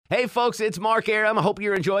Hey, folks, it's Mark Arum. I hope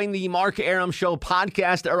you're enjoying the Mark Arum Show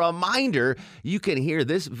podcast. A reminder, you can hear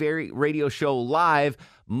this very radio show live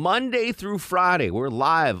Monday through Friday. We're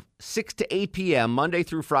live 6 to 8 p.m. Monday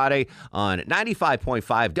through Friday on 95.5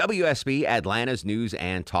 WSB, Atlanta's News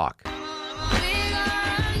and Talk.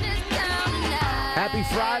 Happy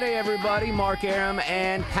Friday, everybody. Mark Arum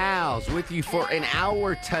and pals with you for an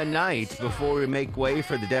hour tonight before we make way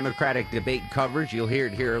for the Democratic debate coverage. You'll hear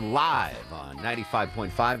it here live on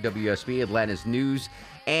 95.5 WSB, Atlanta's News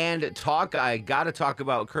and Talk. I got to talk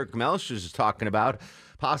about what Kirk Melchers is talking about,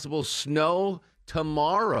 possible snow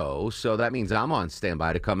tomorrow, so that means I'm on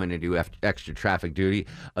standby to come in and do extra traffic duty.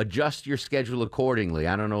 Adjust your schedule accordingly.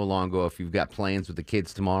 I don't know, Longo, if you've got plans with the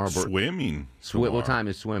kids tomorrow. Swimming. What time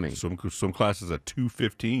is swimming? Some classes at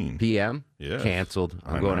 2:15 p.m. Yes. Canceled.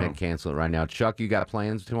 I'm going ahead and cancel it right now. Chuck, you got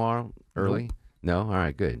plans tomorrow early? Nope. No? All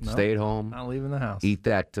right, good. Nope. Stay at home. Not leaving the house. Eat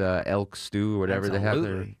that elk stew or whatever they have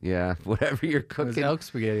there. Absolutely. Yeah, whatever you're It was cooking. elk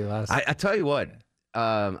spaghetti last night. I tell you what,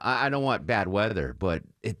 I don't want bad weather, but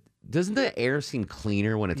doesn't the air seem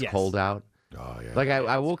cleaner when it's Yes. cold out? Oh, yeah. Like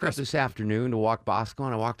I woke up this afternoon to walk Bosco,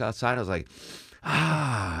 and I walked outside. I was like,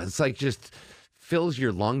 it's like just fills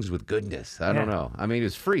your lungs with goodness. I don't know. I mean, it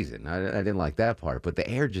was freezing. I didn't like that part, but the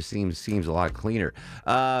air just seems a lot cleaner.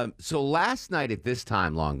 So last night at this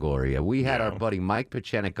time, Longoria, we had our buddy Mike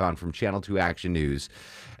Pachenik on from Channel 2 Action News,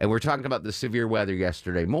 and we're talking about the severe weather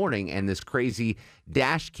yesterday morning and this crazy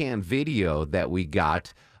dash cam video that we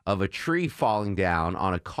got of a tree falling down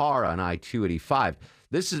on a car on I-285.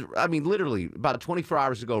 This is, I mean, literally about 24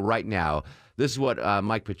 hours ago right now, this is what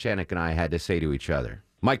Mike Pachenik and I had to say to each other.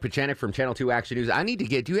 Mike Pachenik from Channel 2 Action News. I need to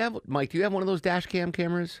get, Mike, do you have one of those dash cam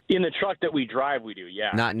cameras? In the truck that we drive, we do,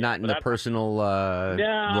 yeah. Not in the personal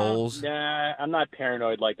roles? Nah, I'm not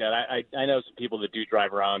paranoid like that. I know some people that do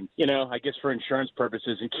drive around, I guess for insurance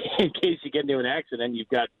purposes, in case you get into an accident, you've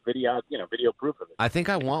got video proof of it. I think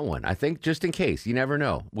I want one. I think just in case. You never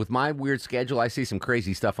know. With my weird schedule, I see some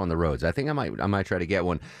crazy stuff on the roads. I think I might try to get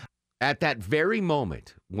one. At that very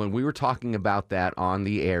moment, when we were talking about that on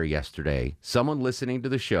the air yesterday, someone listening to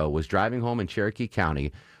the show was driving home in Cherokee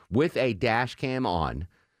County with a dash cam on.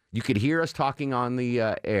 You could hear us talking on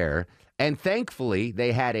the air, and thankfully,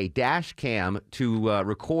 they had a dash cam to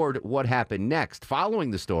record what happened next. Following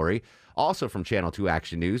the story, also from Channel 2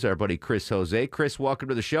 Action News, our buddy Chris Jose. Chris, welcome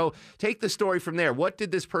to the show. Take the story from there. What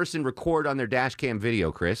did this person record on their dash cam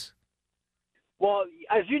video, Chris? Well,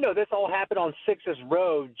 as you know, this all happened on Sixes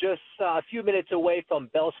Road, just a few minutes away from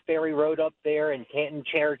Bells Ferry Road up there in Canton,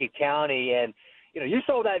 Cherokee County. And, you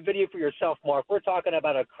saw that video for yourself, Mark. We're talking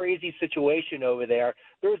about a crazy situation over there.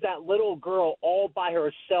 There's that little girl all by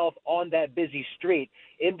herself on that busy street.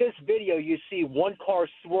 In this video, you see one car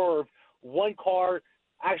swerve, one car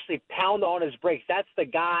actually pound on his brakes. That's the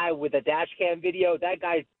guy with the dash cam video. That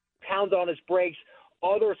guy pounds on his brakes.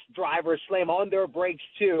 Other drivers slam on their brakes,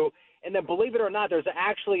 too. And then, believe it or not, there's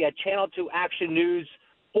actually a Channel 2 Action News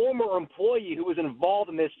former employee who was involved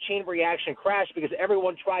in this chain reaction crash because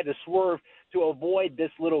everyone tried to swerve to avoid this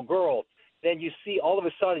little girl. Then you see, all of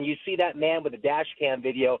a sudden, you see that man with the dash cam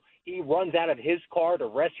video. He runs out of his car to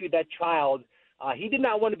rescue that child. He did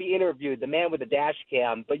not want to be interviewed, the man with the dash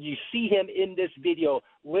cam, but you see him in this video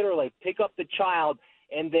literally pick up the child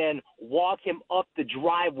and then walk him up the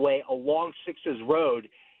driveway along Sixes Road.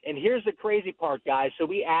 And here's the crazy part, guys. So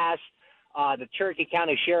we asked the Cherokee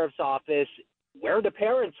County Sheriff's Office where the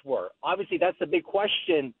parents were. Obviously, that's the big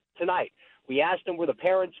question tonight. We asked them where the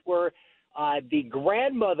parents were. The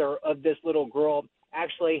grandmother of this little girl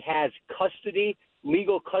actually has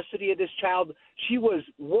legal custody of this child. She was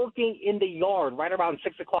working in the yard right around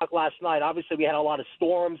 6 o'clock last night. Obviously, we had a lot of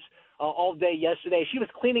storms all day yesterday. She was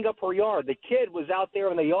cleaning up her yard. The kid was out there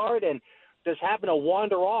in the yard and just happened to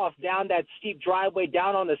wander off down that steep driveway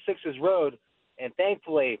down on the Sixes Road. And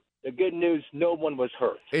thankfully, the good news, no one was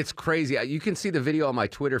hurt. It's crazy. You can see the video on my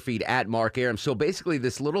Twitter feed at Mark Arum. So basically,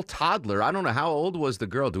 this little toddler, I don't know, how old was the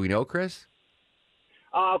girl? Do we know, Chris?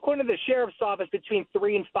 According to the Sheriff's Office, between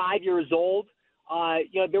 3 and 5 years old.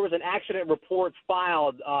 There was an accident report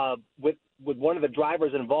filed with one of the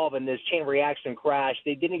drivers involved in this chain reaction crash.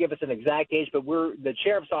 They didn't give us an exact age, but the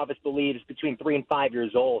Sheriff's Office believes between 3 and 5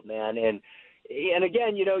 years old, man. And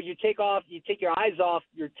again, you take your eyes off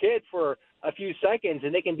your kid for a few seconds,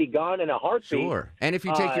 and they can be gone in a heartbeat. Sure. And if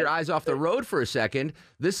you take your eyes off the road for a second,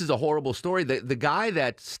 this is a horrible story. The guy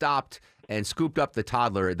that stopped and scooped up the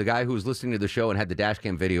toddler, the guy who was listening to the show and had the dash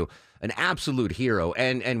cam video, an absolute hero.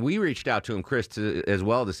 And we reached out to him, Chris, as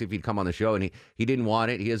well, to see if he'd come on the show, and he didn't want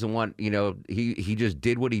it. He doesn't want, he just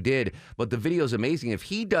did what he did. But the video's amazing. If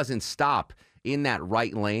he doesn't stop in that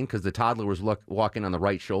right lane because the toddler was walking on the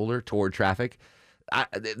right shoulder toward traffic,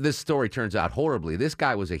 this story turns out horribly. This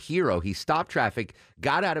guy was a hero. He stopped traffic,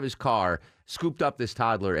 got out of his car, scooped up this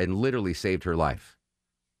toddler, and literally saved her life.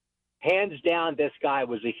 Hands down, this guy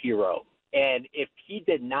was a hero. And if he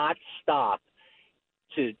did not stop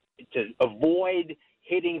to avoid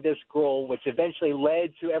hitting this girl, which eventually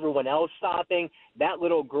led to everyone else stopping, that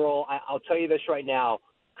little girl, I'll tell you this right now,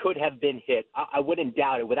 could have been hit. I wouldn't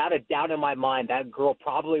doubt it. Without a doubt in my mind, that girl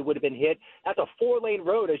probably would have been hit. That's a 4-lane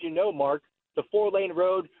road, as you know, Mark. The 4-lane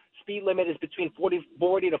road, speed limit is between 40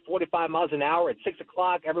 to 45 miles an hour. At 6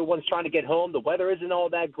 o'clock, everyone's trying to get home. The weather isn't all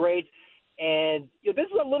that great. And this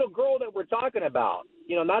is a little girl that we're talking about.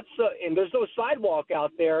 And there's no sidewalk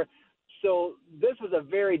out there. So this was a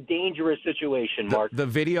very dangerous situation, Mark. The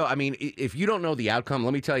video, I mean, if you don't know the outcome,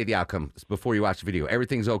 let me tell you the outcome before you watch the video.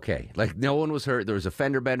 Everything's okay. Like, no one was hurt. There was a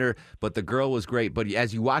fender bender, but the girl was great. But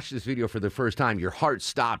as you watch this video for the first time, your heart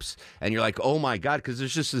stops, and you're like, oh, my God, because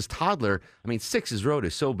there's just this toddler. I mean, 6's Road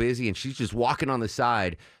is so busy, and she's just walking on the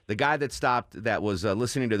side. The guy that stopped, that was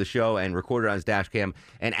listening to the show and recorded on his dash cam,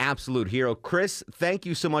 an absolute hero. Chris, thank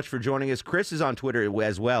you so much for joining us. Chris is on Twitter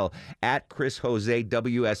as well, at Chris Jose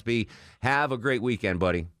WSB. Have a great weekend,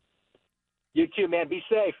 buddy. You too, man. Be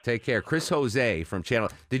safe. Take care. Chris Jose from Channel.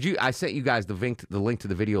 I sent you guys the link to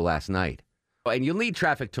the video last night. And you'll need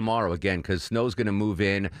traffic tomorrow again because snow's going to move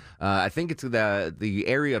in. I think it's the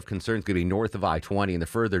area of concern is going to be north of I-20, and the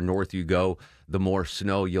further north you go, the more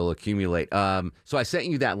snow you'll accumulate. So I sent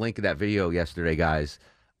you that link of that video yesterday, guys,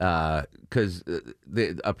 because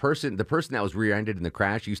the person that was rear-ended in the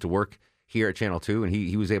crash used to work here at Channel 2, and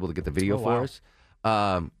he was able to get the video for us.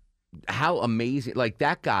 How amazing! Like,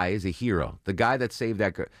 that guy is a hero. The guy that saved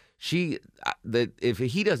that girl. If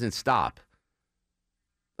he doesn't stop.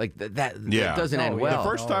 Like that doesn't end well. The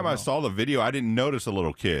first time I saw the video, I didn't notice a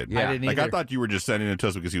little kid. Yeah. I didn't either. I thought you were just sending it to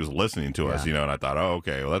us because he was listening to us, and I thought, oh,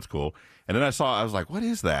 okay, well, that's cool. And then I was like, what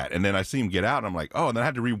is that? And then I see him get out, and I'm like, oh, and then I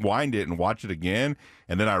had to rewind it and watch it again.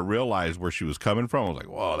 And then I realized where she was coming from. I was like,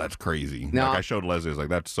 whoa, that's crazy. Now, like, I showed Leslie, I was like,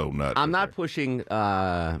 that's so nuts. I'm not pushing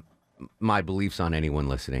my beliefs on anyone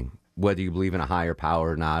listening, whether you believe in a higher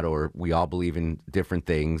power or not, or we all believe in different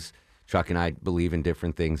things. Chuck and I believe in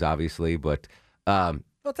different things, obviously, but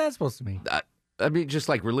what's that supposed to mean? I mean, just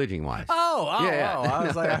like religion-wise. Yeah. I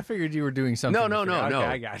was like, I figured you were doing something. No. Okay,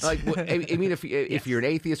 I got you. Like, I mean, if you're an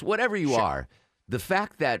atheist, whatever you are, the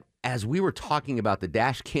fact that as we were talking about the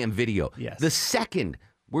dash cam video, the second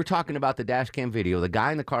we're talking about the dash cam video, the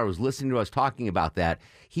guy in the car was listening to us talking about that.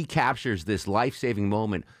 He captures this life-saving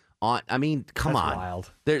moment. I mean, come on.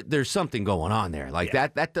 Wild. There's something going on there. Like,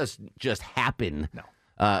 that doesn't just happen.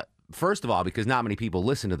 No. First of all, because not many people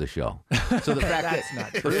listen to the show. So the fact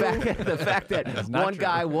that one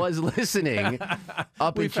guy was listening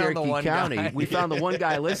up in Cherokee County, we found the one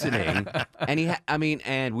guy listening, and I'm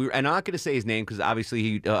not going to say his name because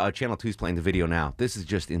obviously Channel 2's playing the video now. This is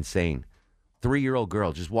just insane. 3-year-old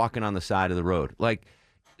girl just walking on the side of the road. Like,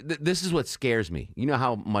 this is what scares me. You know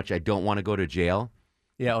how much I don't want to go to jail?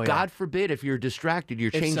 Yeah. God forbid if you're distracted,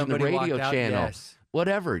 you're changing the radio channel.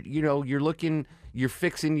 Whatever, you're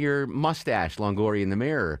fixing your mustache, Longoria, in the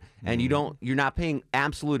mirror, and you're not paying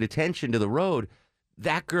absolute attention to the road.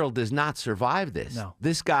 That girl does not survive this. No.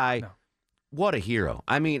 This guy, what a hero.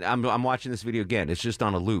 I mean, I'm watching this video again. It's just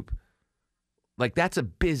on a loop. Like, that's a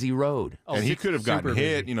busy road. And he could have gotten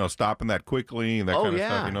hit, stopping that quickly and that kind of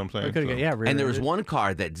stuff, you know what I'm saying? And there was one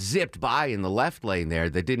car that zipped by in the left lane there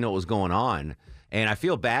that didn't know what was going on. And I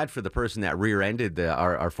feel bad for the person that rear-ended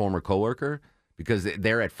our former coworker, because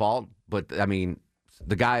they're at fault. But, I mean,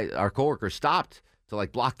 the guy, our coworker, stopped to,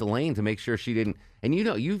 like, block the lane to make sure she didn't. And,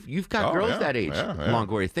 you've got girls that age,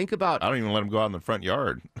 Longoria. Think about. I don't even let them go out in the front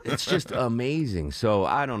yard. It's just amazing. So,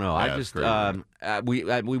 I don't know. I just,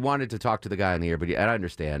 we wanted to talk to the guy on the air, but I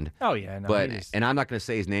understand. Oh, yeah. No, but, and I'm not going to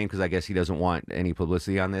say his name because I guess he doesn't want any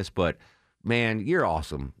publicity on this. But, man, you're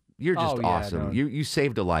awesome. You're just awesome. No. You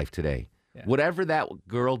saved a life today. Yeah. Whatever that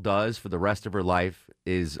girl does for the rest of her life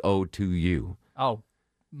is owed to you. Oh,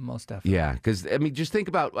 most definitely. Yeah, because, I mean, just think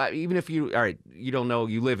about, even if you don't know,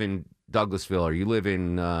 you live in Douglasville, or you live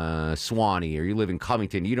in Swanee, or you live in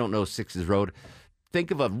Covington, you don't know 6's Road.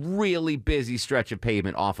 Think of a really busy stretch of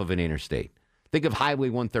pavement off of an interstate. Think of Highway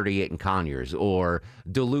 138 in Conyers, or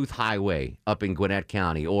Duluth Highway up in Gwinnett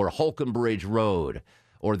County, or Holcomb Bridge Road,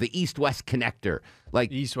 or the East-West Connector.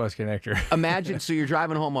 Like, East-West Connector. Imagine, so you're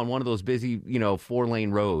driving home on one of those busy,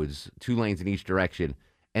 4-lane roads, 2 lanes in each direction,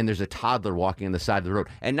 and there's a toddler walking on the side of the road.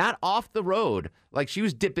 And not off the road, like she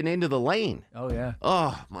was dipping into the lane. Oh, yeah.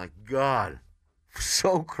 Oh, my God.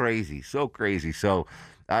 So crazy, so crazy. So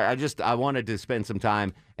I wanted to spend some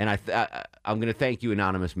time, and I'm going to thank you,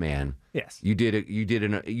 anonymous man. Yes. You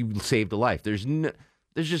you saved a life. There's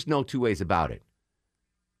just no two ways about it.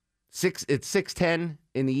 It's 6:10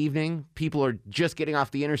 in the evening. People are just getting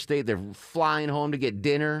off the interstate. They're flying home to get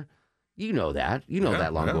dinner. You know that. You know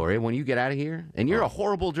that, Longoria, when you get out of here. And you're a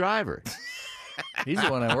horrible driver. He's the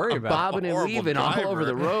one I worry about. Bobbing and weaving all over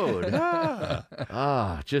the road. I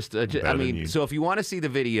mean, so if you want to see the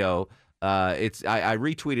video, I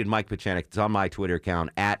retweeted Mike Pachenik. It's on my Twitter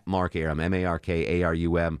account, at Mark Arum,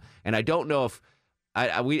 MarkArum. And I don't know if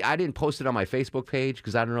I didn't post it on my Facebook page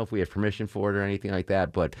because I don't know if we have permission for it or anything like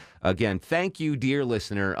that. But again, thank you, dear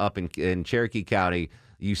listener up in Cherokee County.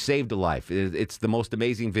 You saved a life. It's the most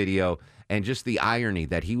amazing video, and just the irony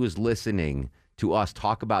that he was listening to us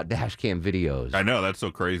talk about dash cam videos. I know, that's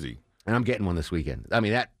so crazy. And I'm getting one this weekend. I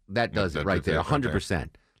mean, that does it right there, 100%.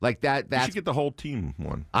 Like that. You should get the whole team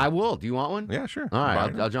one. I will. Do you want one? Yeah, sure. All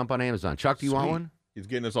right, I'll jump on Amazon. Chuck, do you want one? He's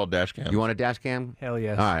getting us all dash cams. You want a dash cam? Hell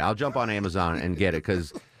yes. All right, I'll jump on Amazon and get it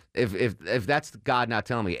because if that's God not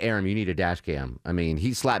telling me, Arum, you need a dash cam. I mean,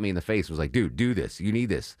 he slapped me in the face. Was like, dude, do this. You need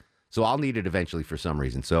this. So I'll need it eventually for some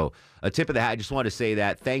reason. So a tip of the hat. I just want to say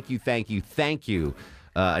that. Thank you.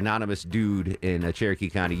 Anonymous dude in Cherokee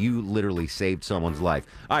County. You literally saved someone's life.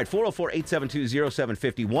 All right,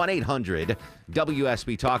 404-872-0750,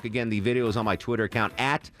 1-800-WSB Talk. Again, the video is on my Twitter account,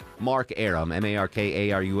 at Mark Arum,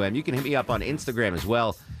 MarkArum. You can hit me up on Instagram as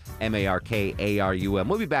well, MarkArum.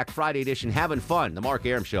 We'll be back Friday edition, having fun. The Mark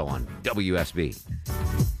Arum Show on WSB.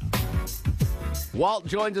 Walt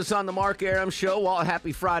joins us on the Mark Arum Show. Walt,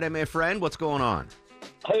 happy Friday, my friend. What's going on?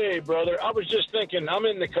 Hey, brother, I was just thinking, I'm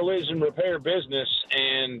in the collision repair business,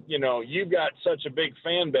 and, you've got such a big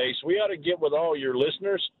fan base. We ought to get with all your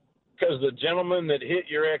listeners, because the gentleman that hit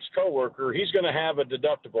your ex-coworker, he's going to have a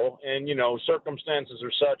deductible, and, circumstances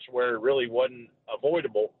are such where it really wasn't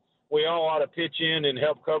avoidable. We all ought to pitch in and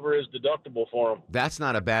help cover his deductible for him. That's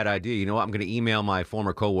not a bad idea. You know what? I'm going to email my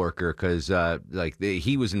former coworker because,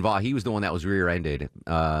 he was involved. He was the one that was rear-ended,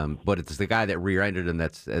 but it's the guy that rear-ended him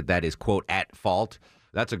that is, quote, at fault.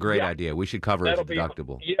 That's a great idea. We should cover his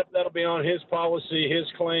deductible. That'll be on his policy, his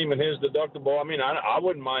claim, and his deductible. I mean, I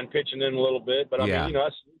wouldn't mind pitching in a little bit, but I mean,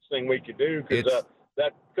 that's the thing we could do because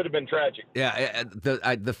that could have been tragic. Yeah,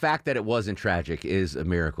 the fact that it wasn't tragic is a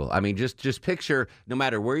miracle. I mean, just picture, no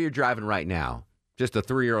matter where you're driving right now, just a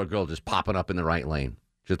 3-year-old girl just popping up in the right lane,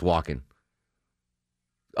 just walking.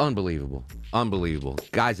 Unbelievable.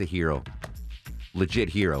 Guy's a hero. Legit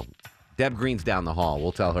hero. Deb Green's down the hall.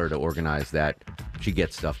 We'll tell her to organize that. She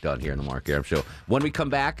gets stuff done here in the Mark Arum Show. When we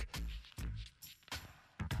come back,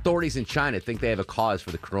 authorities in China think they have a cause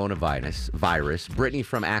for the coronavirus. Brittany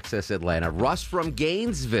from Accessatl, Russ from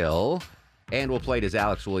Gainesville, and we'll play Does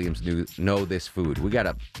Alex Williams know this food? We got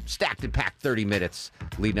a stacked and packed 30 minutes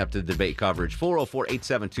leading up to the debate coverage.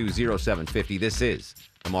 404-872-0750. This is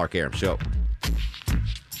the Mark Arum Show.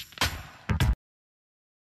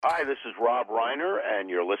 Hi, this is Rob Reiner, and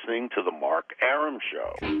you're listening to The Mark Arum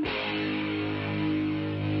Show.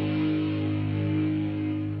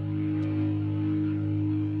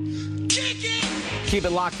 Keep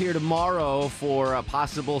it locked here tomorrow for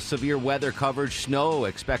possible severe weather coverage. Snow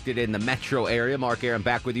expected in the metro area. Mark Arum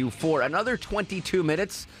back with you for another 22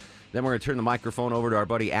 minutes. Then we're going to turn the microphone over to our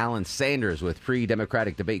buddy Alan Sanders with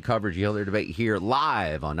pre-Democratic debate coverage. You'll hear their debate here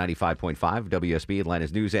live on 95.5 WSB,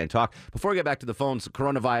 Atlanta's News and Talk. Before we get back to the phones,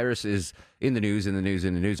 coronavirus is in the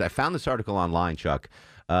news. I found this article online, Chuck,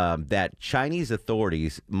 that Chinese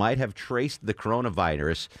authorities might have traced the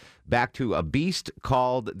coronavirus back to a beast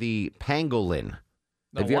called the pangolin.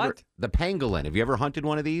 The pangolin. Have you ever hunted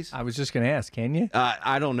one of these? I was just going to ask, can you?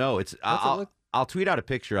 I don't know. I'll tweet out a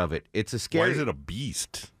picture of it. It's a scary. Why is it a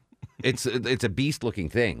beast? It's a beast-looking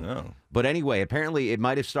thing. Oh. But anyway, apparently it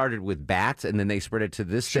might have started with bats, and then they spread it to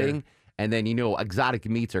this thing. And then, exotic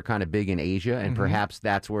meats are kind of big in Asia, and perhaps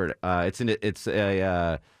that's where it's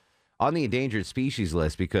on the endangered species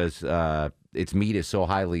list because its meat is so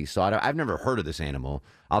highly sought out. I've never heard of this animal.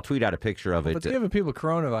 I'll tweet out a picture of it. But giving people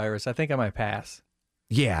coronavirus, I think I might pass.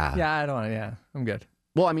 Yeah. Yeah, I don't want to. Yeah, I'm good.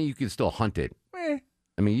 Well, I mean, you can still hunt it. I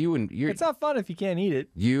mean, it's not fun if you can't eat it.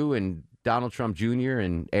 You and Donald Trump Jr.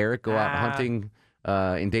 and Eric go out hunting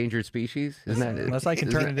endangered species. Isn't that unless I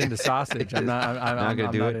can turn it into sausage? I'm not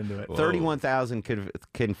going to do it. 31,000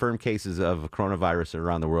 confirmed cases of coronavirus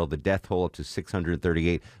around the world. The death toll up to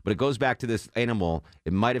 638. But it goes back to this animal.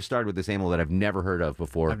 It might have started with this animal that I've never heard of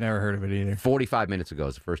before. I've never heard of it either. 45 minutes ago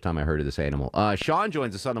is the first time I heard of this animal. Sean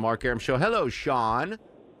joins us on the Mark Arum Show. Hello, Sean.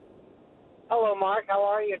 Hello, Mark. How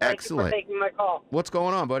are you? Thank Excellent. you for taking my call. What's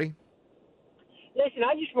going on, buddy? Listen,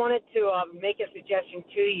 I just wanted to make a suggestion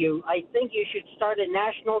to you. I think you should start a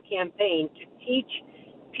national campaign to teach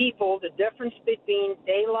people the difference between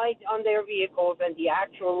daylight on their vehicles and the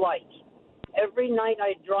actual lights. Every night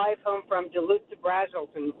I drive home from Duluth to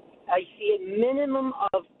Brazelton, I see a minimum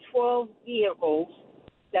of 12 vehicles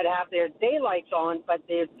that have their daylights on, but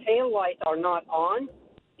their tail lights are not on.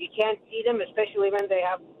 You can't see them, especially when they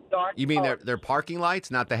have dark You mean colors. they're parking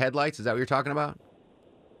lights, not the headlights? Is that what you're talking about?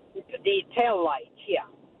 The tail lights, yeah.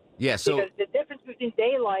 Yeah, so Because the difference between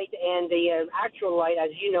daylight and the actual light, as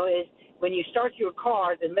you know, is when you start your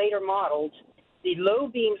car, the later models, the low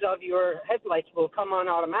beams of your headlights will come on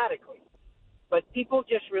automatically. But people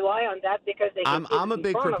just rely on that because they can see I'm a in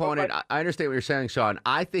big front of them, proponent. but- I understand what you're saying, Sean.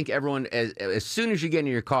 I think everyone, as soon as you get in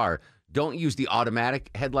your car, don't use the automatic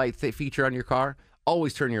headlight feature on your car.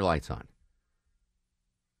 Always turn your lights on.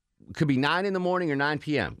 It could be 9 in the morning or 9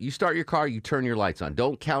 p.m. You start your car, you turn your lights on.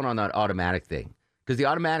 Don't count on that automatic thing because the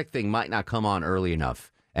automatic thing might not come on early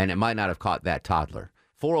enough, and it might not have caught that toddler.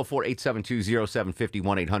 404-872-0750,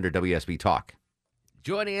 1-800-WSB-TALK.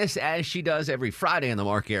 Joining us as she does every Friday on the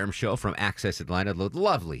Mark Arum Show from Accessatl, the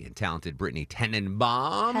lovely and talented Brittany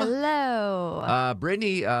Tenenbaum. Hello.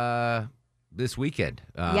 Brittany, this weekend,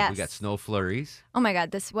 Yes. we got snow flurries. Oh my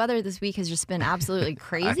God, this weather this week has just been absolutely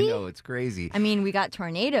crazy. I know, it's crazy. I mean, we got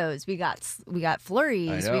tornadoes, we got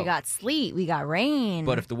flurries, I know. we got sleet, we got rain.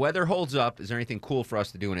 But if the weather holds up, is there anything cool for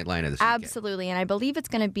us to do in Atlanta this weekend? Absolutely, and I believe it's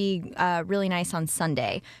going to be really nice on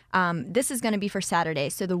Sunday. This is going to be for Saturday.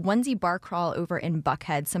 So the Onesie Bar Crawl over in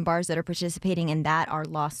Buckhead, some bars that are participating in that are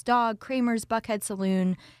Lost Dog, Kramer's, Buckhead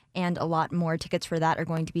Saloon, and a lot more. Tickets for that are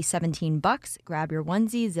going to be $17. Grab your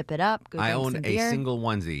onesie, zip it up, go I drink own some a beer. single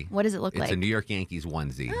onesie. What does it look like? It's a New York Yankees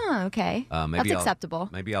onesie. Oh, okay. That's Maybe acceptable.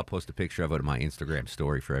 Maybe I'll post a picture of it on my Instagram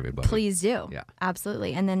story for everybody. Please do. Yeah.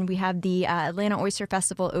 Absolutely. And then we have the Atlanta Oyster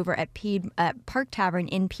Festival over at Park Tavern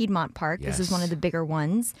in Piedmont Park. This is one of the bigger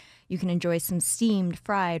ones. You can enjoy some steamed,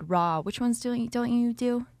 fried, raw. Which ones don't you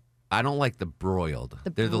do? I don't like the broiled.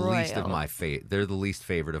 They're the least of broiled. my They're the least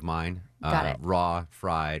favorite of mine. Got it. Raw,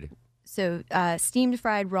 fried. So steamed,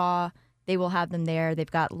 fried, raw, they will have them there. They've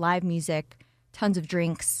got live music, tons of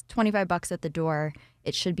drinks, $25 at the door.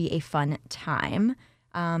 It should be a fun time.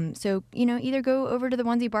 So, either go over to the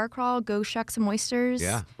Onesie Bar Crawl, go shuck some oysters.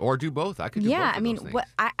 Yeah, or do both. I could do both of those things. What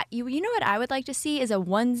you know what I would like to see is a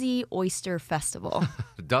Onesie Oyster Festival.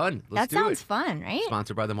 Done. Let's That do sounds it. fun, right?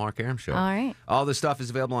 Sponsored by the Mark Arum Show. All right. All this stuff is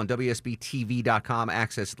available on WSB-TV.com,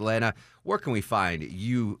 Access Atlanta. Where can we find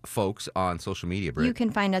you folks on social media, Britt? You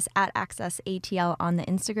can find us at Accessatl on the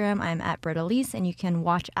Instagram. I'm at Brittany, and you can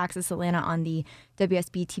watch Access Atlanta on the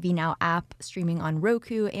WSB-TV Now app, streaming on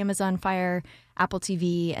Roku, Amazon Fire, Apple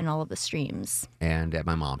TV, and all of the streams. And at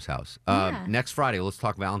my mom's house. Yeah. Next Friday, let's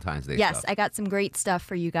talk Valentine's Day Yes, stuff. I got some great stuff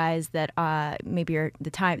for you guys that maybe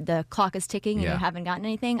the clock is ticking and Yeah. you haven't gotten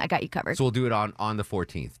anything. I got you covered. So we'll do it on the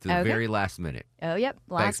 14th, to the Okay. very last minute. Oh, yep.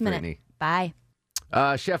 Last Thanks, minute. Brittany. Bye.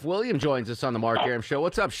 Chef William joins us on the Mark Arum Show.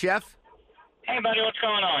 What's up, Chef? Hey, buddy, what's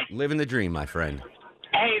going on? Living the dream, my friend.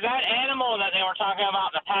 Hey, that animal that they were talking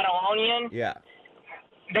about, the Patagonian, Yeah.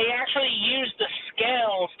 they actually use the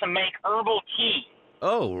scales to make herbal tea.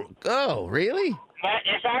 Oh, really? That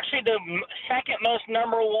is actually the second most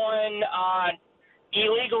number one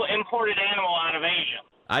illegal imported animal out of Asia.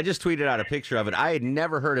 I just tweeted out a picture of it. I had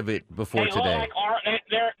never heard of it before They look today. like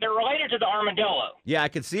they're related to the armadillo. Yeah, I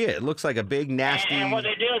could see it. It looks like a big, nasty... And what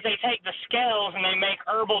they do is they take the scales and they make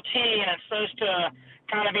herbal tea, and it's supposed to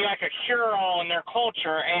kind of be like a cure-all in their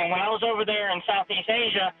culture. And when I was over there in Southeast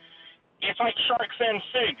Asia, it's like shark fin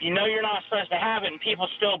soup. You know you're not supposed to have it, and people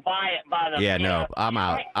still buy it by the. Yeah, you no, know, I'm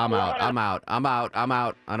out. like, I'm out. what a- I'm out. I'm out. I'm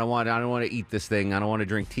out. I don't want to eat this thing. I don't want to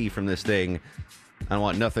drink tea from this thing. I don't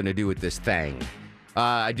want nothing to do with this thing.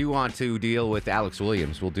 I do want to deal with Alex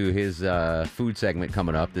Williams. We'll do his food segment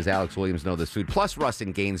coming up. Does Alex Williams know this food? Plus Russ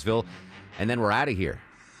in Gainesville. And then we're out of here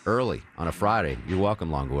early on a Friday. You're welcome,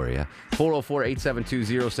 Longoria.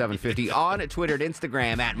 404-872-0750 on Twitter and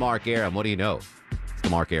Instagram at Mark Arum. What do you know? It's the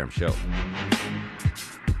Mark Arum Show.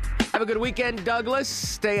 Have a good weekend, Douglas.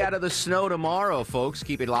 Stay out of the snow tomorrow, folks.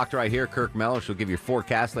 Keep it locked right here. Kirk Mellish will give you a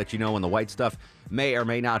forecast, let you know when the white stuff may or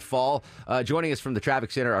may not fall. Joining us from the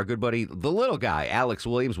traffic center, our good buddy, the little guy, Alex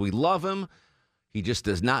Williams. We love him. He just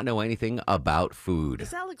does not know anything about food.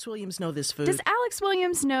 Does Alex Williams know this food? Does Alex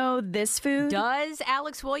Williams know this food? Does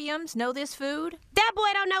Alex Williams know this food? That boy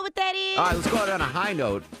don't know what that is. All right, let's go out on a high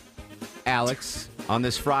note, Alex. On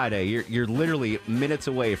this Friday, you're literally minutes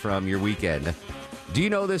away from your weekend. Do you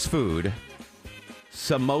know this food?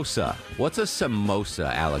 Samosa. What's a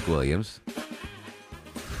samosa, Alec Williams?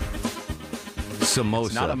 Samosa.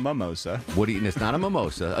 It's not a mimosa. What do you? It's not a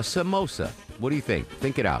mimosa. A samosa. What do you think?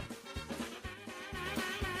 Think it out.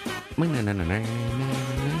 A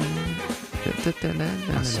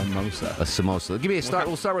samosa. A samosa. Give me a start.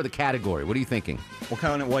 We'll start with a category. What are you thinking? What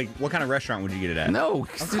kind of restaurant would you get it at? No.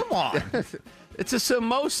 Oh, come on. It's a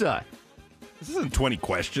samosa. This isn't 20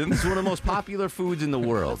 questions. It's one of the most popular foods in the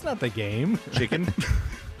world. That's not the game. Chicken?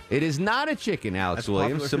 It is not a chicken, Alex That's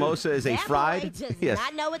Williams. Samosa is a That fried. boy does Yes.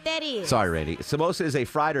 not know what that is. Sorry, Randy. Samosa is a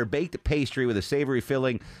fried or baked pastry with a savory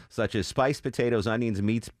filling, such as spiced potatoes, onions,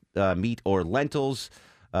 meat, or lentils.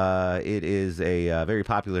 It is very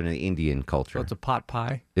popular in the Indian culture. So it's a pot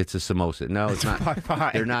pie? It's a samosa. No, it's not. Pot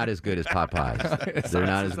pie. They're not as good as pot pies. They're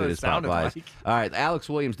not as good as pot pies. like. All right, Alex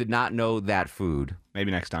Williams did not know that food,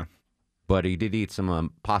 Maybe next time. but he did eat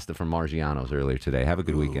some pasta from Margiano's earlier today. Have a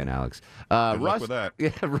good weekend, Alex. Good luck Russ, with that.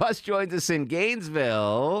 Yeah, Russ joins us in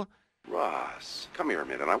Gainesville. Russ, come here a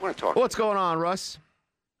minute. I want to talk. What's going on, Russ?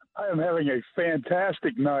 I am having a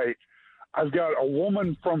fantastic night. I've got a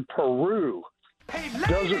woman from Peru.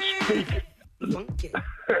 Doesn't speak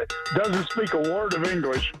a word of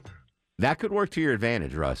English. That could work to your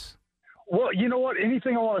advantage, Russ. Well, you know what?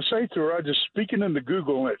 Anything I want to say to her, I just speak it into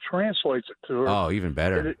Google and it translates it to her. Oh, even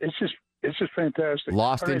better. And it's just fantastic.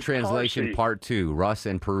 Lost Her in name's Translation Tarsi. Part 2, Russ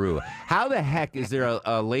and Peru. How the heck is there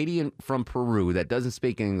a lady from Peru that doesn't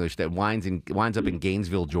speak English that winds up in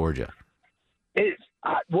Gainesville, Georgia?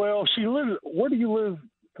 Well, she lives. Where do you live,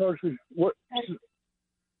 Tarsi? What?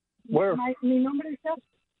 Where? Mi nombre es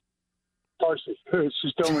Tarsi.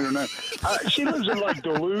 She's telling me her name. She lives in like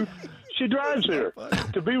Duluth. She drives here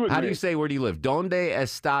to be with me. How do you say, where do you live? ¿Dónde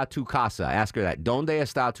está tu casa? Ask her that. ¿Dónde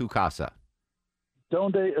está tu casa?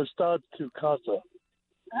 ¿Dónde está tu casa?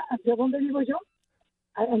 ¿De dónde vivo yo?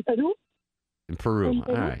 En Perú. In Peru.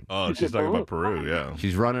 All right. Oh, she's talking about Peru, yeah.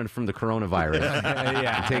 She's running from the coronavirus.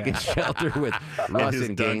 Yeah. Taking shelter with Russ his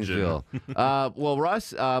in dungeon. Gainesville. Well,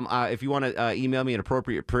 Russ, if you want to email me an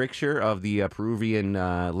appropriate picture of the Peruvian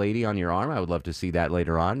lady on your arm, I would love to see that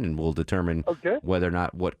later on, and we'll determine whether or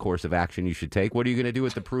not what course of action you should take. What are you going to do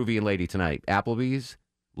with the Peruvian lady tonight? Applebee's?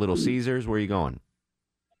 Little Caesars? Where are you going?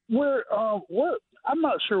 I'm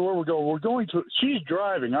not sure where we're going. We're going to. She's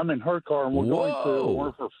driving. I'm in her car, and we're going to one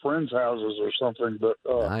of her friends' houses or something. But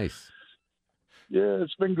nice. Yeah,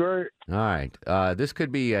 it's been great. All right. This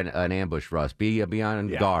could be an ambush, Russ. Be on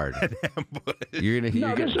guard. An ambush.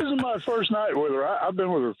 This isn't my first night with her. I've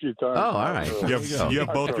been with her a few times. Oh, all right. You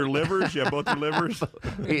have both your livers? You have both your livers?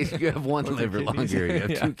 You have one liver longer. You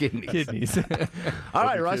have two kidneys. All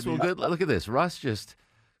right, Russ. Well, good. Look at this. Russ just...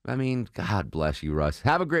 God bless you, Russ.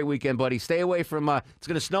 Have a great weekend, buddy. Stay away from... it's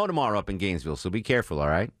going to snow tomorrow up in Gainesville, so be careful, all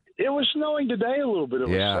right? It was snowing today a little bit. It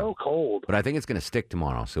was so cold. But I think it's going to stick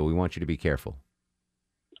tomorrow, so we want you to be careful.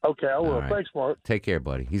 Okay, I will. All right. Thanks, Mark. Take care,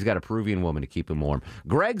 buddy. He's got a Peruvian woman to keep him warm.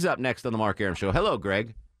 Greg's up next on the Mark Arum Show. Hello,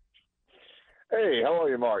 Greg. Hey, how are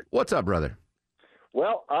you, Mark? What's up, brother?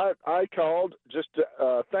 Well, I called just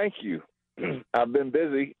to thank you. I've been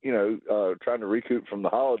busy, trying to recoup from the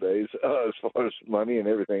holidays as far as money and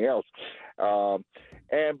everything else.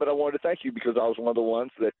 But I wanted to thank you because I was one of the ones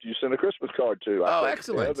that you sent a Christmas card to.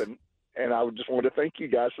 Excellent. And I just wanted to thank you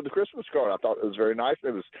guys for the Christmas card. I thought it was very nice.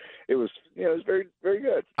 It was very, very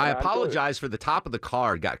good. I apologize for the top of the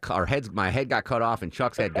card my head got cut off and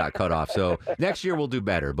Chuck's head got cut off. So next year we'll do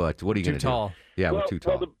better. But what are you going to do? Too tall. Yeah, we're too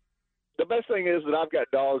tall. Well, the best thing is that I've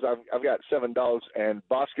got dogs. I've got 7 dogs, and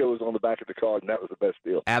Bosco is on the back of the card, and that was the best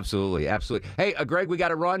deal. Absolutely. Hey, Greg, we got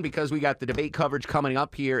to run because we got the debate coverage coming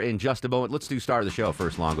up here in just a moment. Let's do start of the show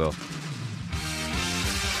first, Longo.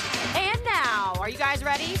 And now, are you guys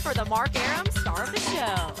ready for the Mark Arum star of the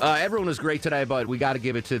show? Everyone was great today, but we got to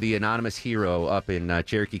give it to the anonymous hero up in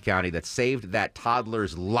Cherokee County that saved that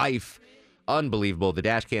toddler's life. Unbelievable. The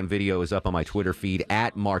dash cam video is up on my Twitter feed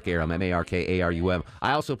at Mark Arum, MarkArum.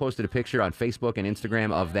 I also posted a picture on Facebook and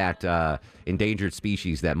Instagram of that endangered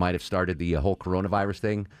species that might have started the whole coronavirus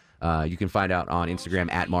thing. You can find out on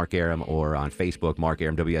Instagram at Mark Arum or on Facebook, Mark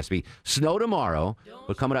Arum WSB. Snow tomorrow,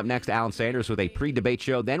 but coming up next, Alan Sanders with a pre-debate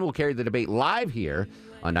show. Then we'll carry the debate live here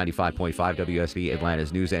on 95.5 WSB,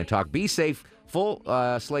 Atlanta's News and Talk. Be safe. Full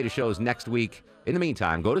slate of shows next week. In the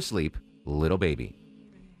meantime, go to sleep, little baby.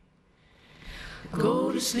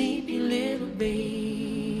 Go to sleep, you little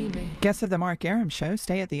baby. Guests of the Mark Arum Show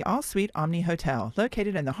stay at the All-Suite Omni Hotel,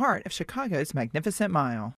 located in the heart of Chicago's Magnificent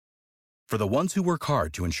Mile. For the ones who work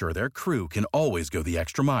hard to ensure their crew can always go the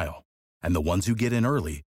extra mile, and the ones who get in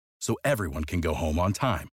early so everyone can go home on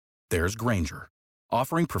time, there's Grainger,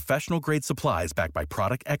 offering professional-grade supplies backed by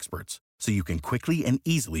product experts so you can quickly and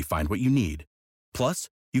easily find what you need. Plus,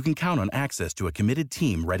 you can count on access to a committed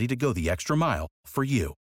team ready to go the extra mile for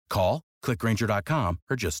you. Call, Click Grainger.com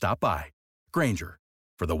or just stop by. Grainger,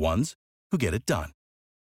 for the ones who get it done.